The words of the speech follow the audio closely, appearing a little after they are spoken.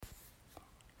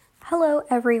Hello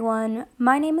everyone,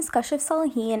 my name is Kashif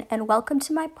Salahin and welcome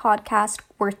to my podcast,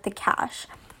 Worth the Cash.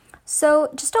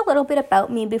 So just a little bit about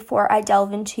me before I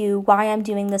delve into why I'm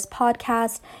doing this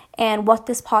podcast and what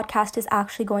this podcast is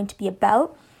actually going to be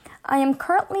about. I am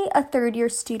currently a third-year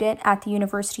student at the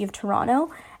University of Toronto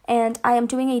and I am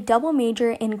doing a double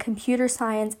major in computer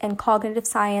science and cognitive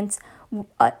science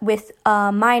with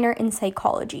a minor in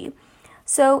psychology.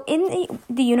 So in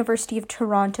the University of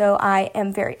Toronto, I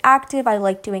am very active. I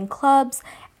like doing clubs,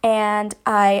 and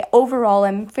I overall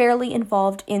am fairly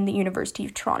involved in the University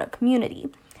of Toronto community.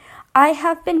 I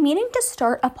have been meaning to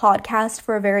start a podcast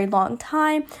for a very long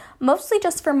time, mostly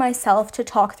just for myself to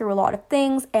talk through a lot of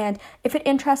things, and if it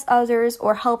interests others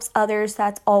or helps others,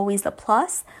 that's always a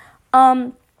plus.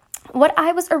 What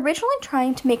I was originally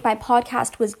trying to make my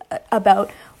podcast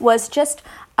was just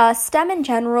STEM in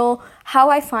general, how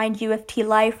I find U of T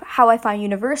life, how I find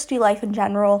university life in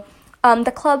general,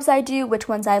 the clubs I do, which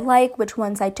ones I like, which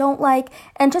ones I don't like,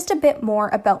 and just a bit more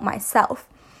about myself.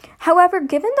 However,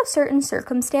 given the certain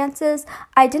circumstances,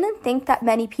 I didn't think that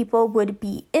many people would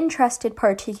be interested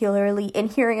particularly in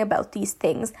hearing about these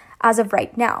things as of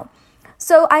right now.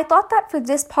 So I thought that for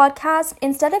this podcast,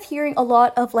 instead of hearing a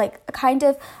lot of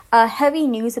heavy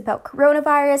news about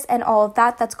coronavirus and all of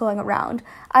that that's going around,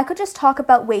 I could just talk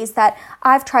about ways that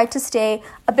I've tried to stay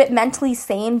a bit mentally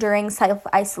sane during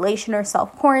self-isolation or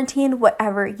self-quarantine,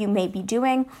 whatever you may be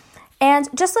doing. And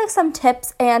just like some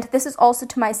tips, and this is also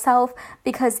to myself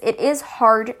because it is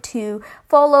hard to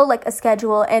follow like a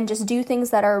schedule and just do things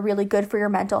that are really good for your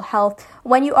mental health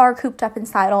when you are cooped up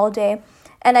inside all day.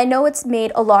 And I know it's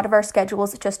made a lot of our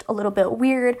schedules just a little bit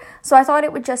weird, so I thought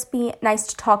it would just be nice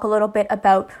to talk a little bit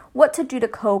about what to do to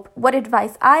cope, what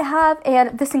advice I have,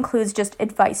 and this includes just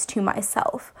advice to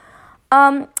myself.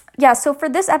 So for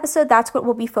this episode, that's what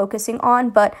we'll be focusing on,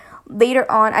 but later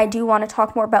on, I do want to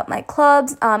talk more about my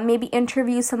clubs, maybe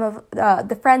interview some of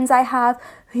the friends I have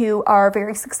who are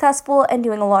very successful and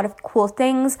doing a lot of cool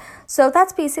things. So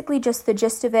that's basically just the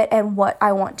gist of it and what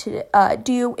I want to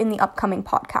do in the upcoming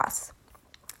podcasts.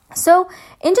 So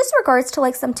in just regards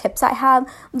to some tips I have,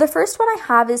 the first one I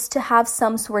have is to have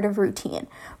some sort of routine.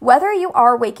 Whether you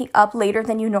are waking up later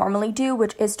than you normally do,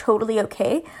 which is totally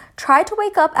okay, try to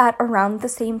wake up at around the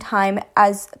same time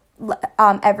as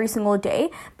every single day,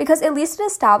 because at least it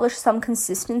establishes some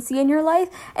consistency in your life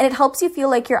and it helps you feel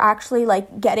like you're actually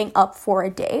getting up for a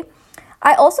day.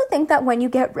 I also think that when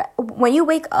you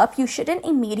wake up, you shouldn't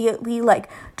immediately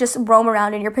just roam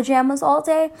around in your pajamas all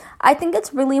day. I think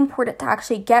it's really important to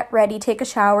actually get ready, take a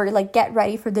shower, get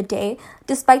ready for the day,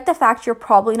 despite the fact you're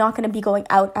probably not going to be going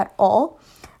out at all.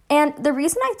 And the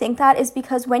reason I think that is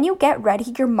because when you get ready,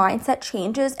 your mindset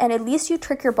changes and at least you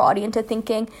trick your body into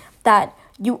thinking that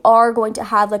you are going to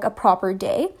have a proper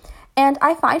day. And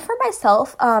I find for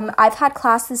myself, I've had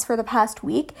classes for the past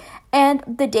week, and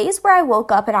the days where I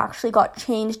woke up and actually got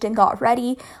changed and got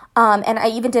ready, and I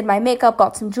even did my makeup,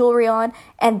 got some jewelry on,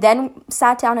 and then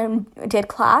sat down and did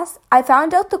class, I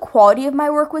found out the quality of my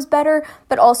work was better,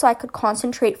 but also I could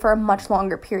concentrate for a much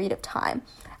longer period of time,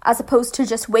 as opposed to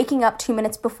just waking up 2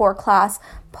 minutes before class,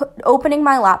 opening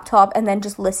my laptop, and then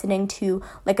just listening to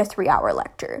a 3-hour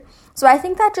lecture. So I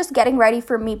think that just getting ready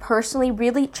for me personally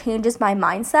really changes my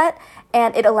mindset,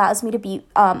 and it allows me to be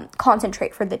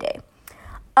concentrate for the day.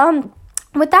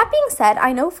 With that being said,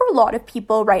 I know for a lot of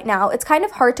people right now, it's kind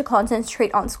of hard to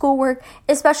concentrate on schoolwork,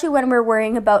 especially when we're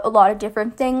worrying about a lot of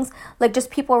different things, like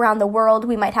just people around the world.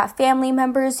 We might have family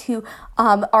members who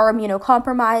are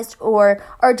immunocompromised or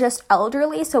are just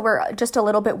elderly, so we're just a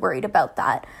little bit worried about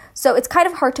that. So it's kind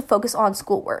of hard to focus on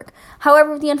schoolwork.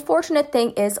 However, the unfortunate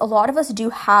thing is a lot of us do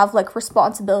have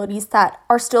responsibilities that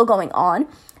are still going on,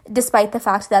 despite the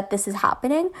fact that this is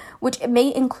happening, which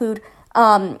may include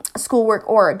schoolwork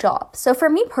or a job. So for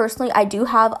me personally, I do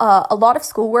have a lot of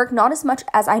schoolwork, not as much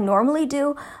as I normally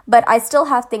do, but I still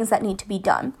have things that need to be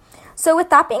done. So with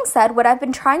that being said, what I've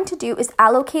been trying to do is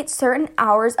allocate certain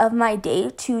hours of my day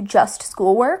to just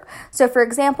schoolwork. So for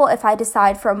example, if I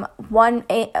decide from 1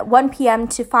 p.m.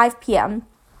 to 5 p.m.,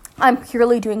 I'm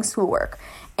purely doing schoolwork.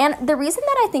 And the reason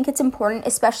that I think it's important,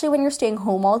 especially when you're staying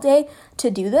home all day,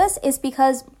 to do this is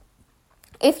because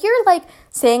if you're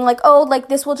saying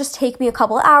this will just take me a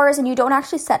couple of hours and you don't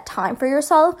actually set time for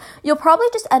yourself, you'll probably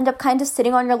just end up kind of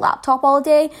sitting on your laptop all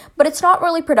day, but it's not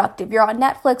really productive. You're on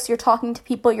Netflix, you're talking to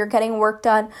people, you're getting work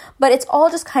done, but it's all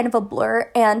just kind of a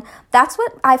blur, and that's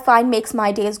what I find makes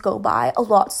my days go by a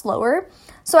lot slower.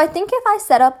 So I think if I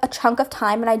set up a chunk of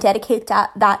time and I dedicate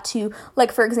that to,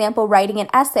 for example, writing an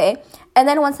essay, and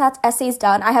then once that essay's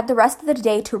done, I have the rest of the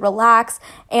day to relax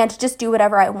and just do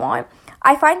whatever I want,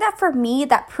 I find that for me,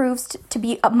 that proves to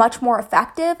be much more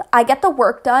effective. I get the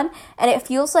work done, and it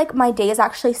feels like my day is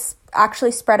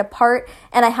actually spread apart,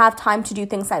 and I have time to do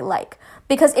things I like.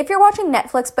 Because if you're watching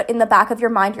Netflix, but in the back of your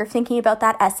mind, you're thinking about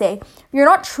that essay, you're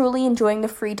not truly enjoying the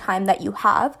free time that you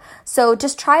have. So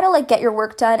just try to like get your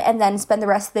work done and then spend the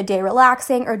rest of the day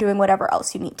relaxing or doing whatever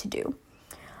else you need to do.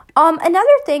 Another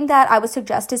thing that I would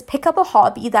suggest is pick up a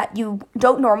hobby that you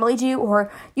don't normally do, or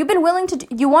you've been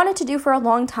you wanted to do for a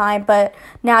long time, but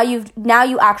now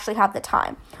you actually have the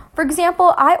time. For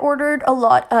example, I ordered a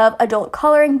lot of adult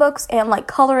coloring books and like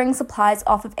coloring supplies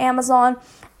off of Amazon,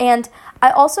 and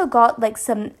I also got like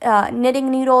some knitting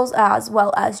needles as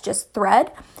well as just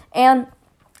thread. And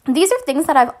these are things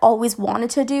that I've always wanted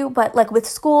to do, but like with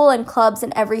school and clubs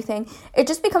and everything, it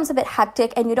just becomes a bit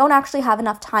hectic and you don't actually have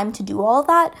enough time to do all of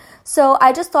that. So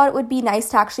I just thought it would be nice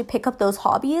to actually pick up those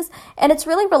hobbies, and it's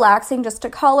really relaxing just to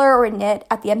color or knit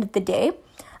at the end of the day.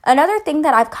 Another thing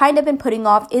that I've kind of been putting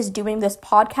off is doing this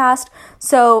podcast.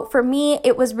 So for me,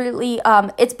 it was really,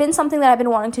 it's been something that I've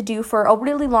been wanting to do for a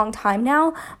really long time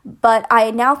now, but I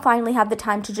now finally have the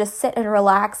time to just sit and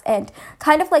relax and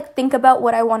kind of like think about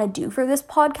what I want to do for this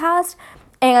podcast.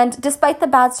 And despite the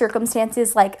bad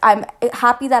circumstances, like I'm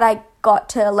happy that I got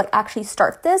to like actually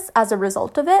start this as a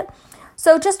result of it.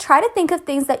 So just try to think of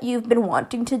things that you've been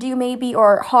wanting to do maybe,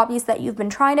 or hobbies that you've been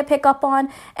trying to pick up on.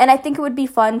 And I think it would be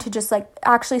fun to just like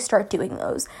actually start doing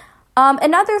those.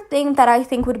 Another thing that I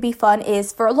think would be fun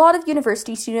is for a lot of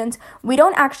university students, we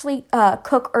don't actually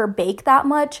cook or bake that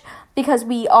much because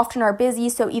we often are busy.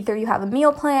 So either you have a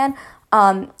meal plan.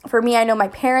 For me, I know my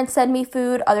parents send me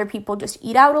food. Other people just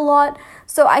eat out a lot.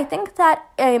 So I think that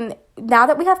now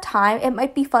that we have time, it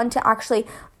might be fun to actually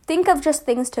think of just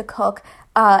things to cook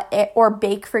or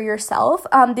bake for yourself,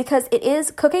 because it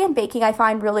is cooking and baking, I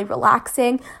find really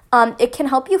relaxing. It can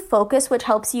help you focus, which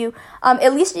helps you,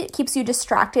 at least it keeps you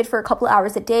distracted for a couple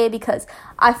hours a day, because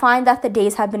I find that the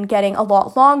days have been getting a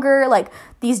lot longer. Like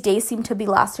these days seem to be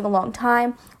lasting a long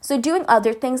time. So doing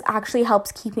other things actually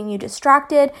helps keeping you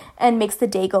distracted and makes the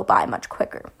day go by much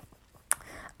quicker.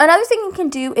 Another thing you can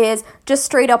do is just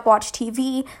straight up watch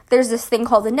TV. There's this thing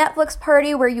called the Netflix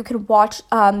party where you can watch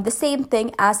the same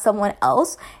thing as someone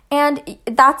else. And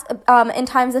that's in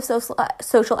times of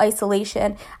social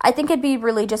isolation. I think it'd be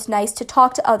really just nice to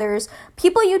talk to others,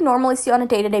 people you normally see on a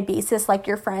day-to-day basis, like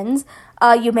your friends.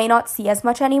 You may not see as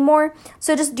much anymore.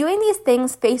 So just doing these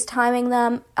things, FaceTiming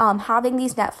them, having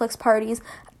these Netflix parties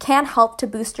can help to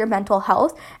boost your mental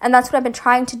health. And that's what I've been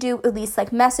trying to do, at least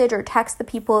like message or text the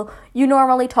people you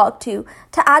normally talk to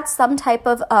add some type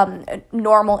of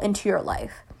normal into your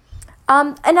life.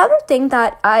 Another thing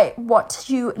that I want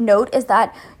to note is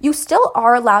that you still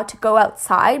are allowed to go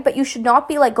outside, but you should not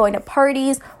be like going to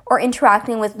parties or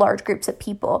interacting with large groups of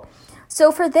people.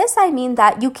 So for this, I mean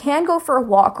that you can go for a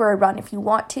walk or a run if you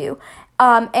want to.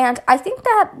 And I think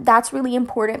that that's really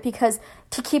important because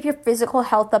to keep your physical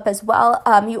health up as well,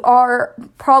 you are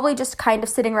probably just kind of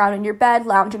sitting around in your bed,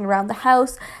 lounging around the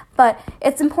house, but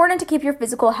it's important to keep your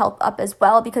physical health up as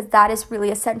well because that is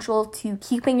really essential to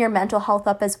keeping your mental health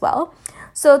up as well.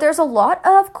 So there's a lot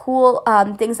of cool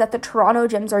things that the Toronto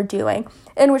gyms are doing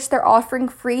in which they're offering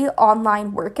free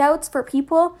online workouts for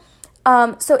people.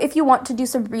 So if you want to do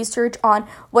some research on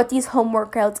what these home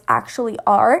workouts actually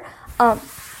are,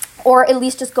 or at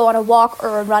least just go on a walk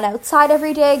or a run outside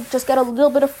every day, just get a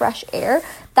little bit of fresh air,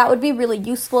 that would be really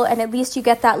useful, and at least you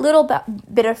get that little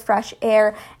bit of fresh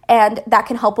air, and that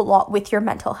can help a lot with your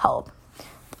mental health.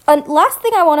 And last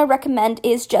thing I want to recommend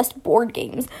is just board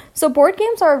games. So board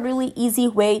games are a really easy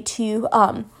way to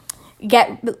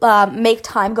make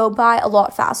time go by a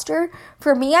lot faster.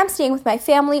 For me, I'm staying with my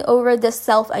family over this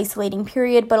self-isolating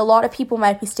period, but a lot of people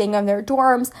might be staying in their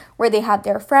dorms where they have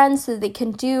their friends, so they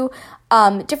can do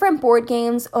different board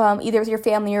games, either with your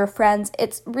family or friends.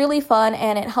 It's really fun,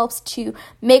 and it helps to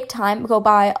make time go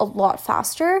by a lot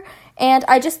faster. And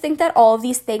I just think that all of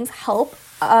these things help.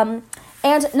 And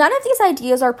none of these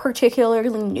ideas are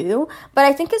particularly new, but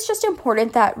I think it's just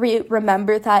important that we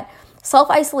remember that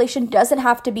self-isolation doesn't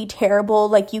have to be terrible.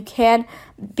 Like, you can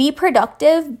be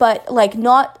productive, but like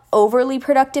not overly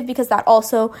productive, because that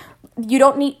also you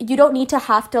don't need to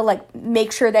have to like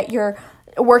make sure that you're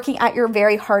working at your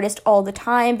very hardest all the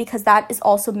time, because that is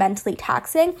also mentally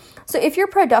taxing. So if you're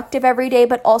productive every day,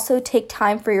 but also take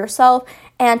time for yourself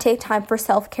and take time for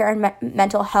self-care and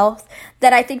mental health,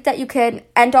 then I think that you can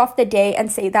end off the day and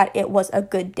say that it was a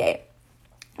good day.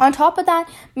 On top of that,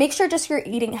 make sure just you're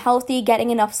eating healthy,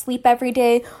 getting enough sleep every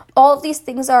day. All of these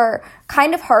things are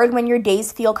kind of hard when your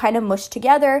days feel kind of mushed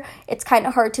together. It's kind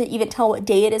of hard to even tell what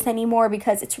day it is anymore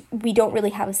because we don't really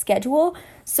have a schedule.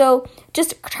 So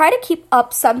just try to keep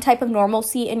up some type of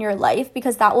normalcy in your life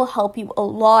because that will help you a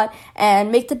lot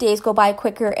and make the days go by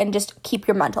quicker and just keep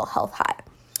your mental health high.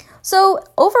 So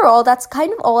overall, that's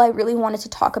kind of all I really wanted to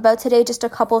talk about today. Just a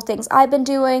couple of things I've been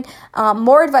doing,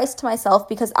 more advice to myself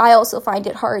because I also find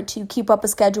it hard to keep up a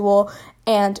schedule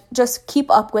and just keep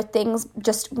up with things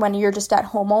just when you're just at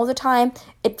home all the time.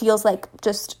 It feels like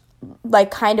just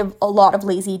like kind of a lot of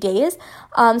lazy days.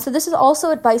 So this is also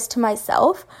advice to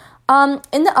myself.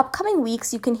 In the upcoming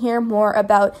weeks, you can hear more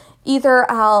about either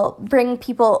I'll bring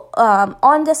people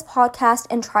on this podcast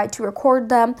and try to record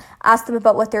them, ask them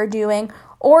about what they're doing,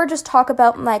 or just talk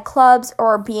about my clubs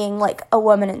or being like a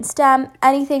woman in STEM,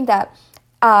 anything that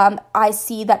I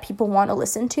see that people want to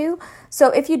listen to. So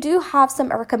if you do have some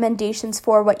recommendations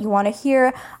for what you want to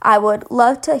hear, I would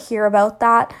love to hear about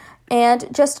that.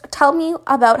 And just tell me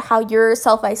about how your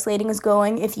self-isolating is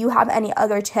going, if you have any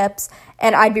other tips,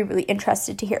 and I'd be really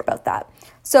interested to hear about that.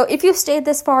 So if you've stayed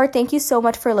this far, thank you so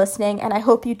much for listening, and I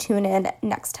hope you tune in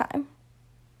next time.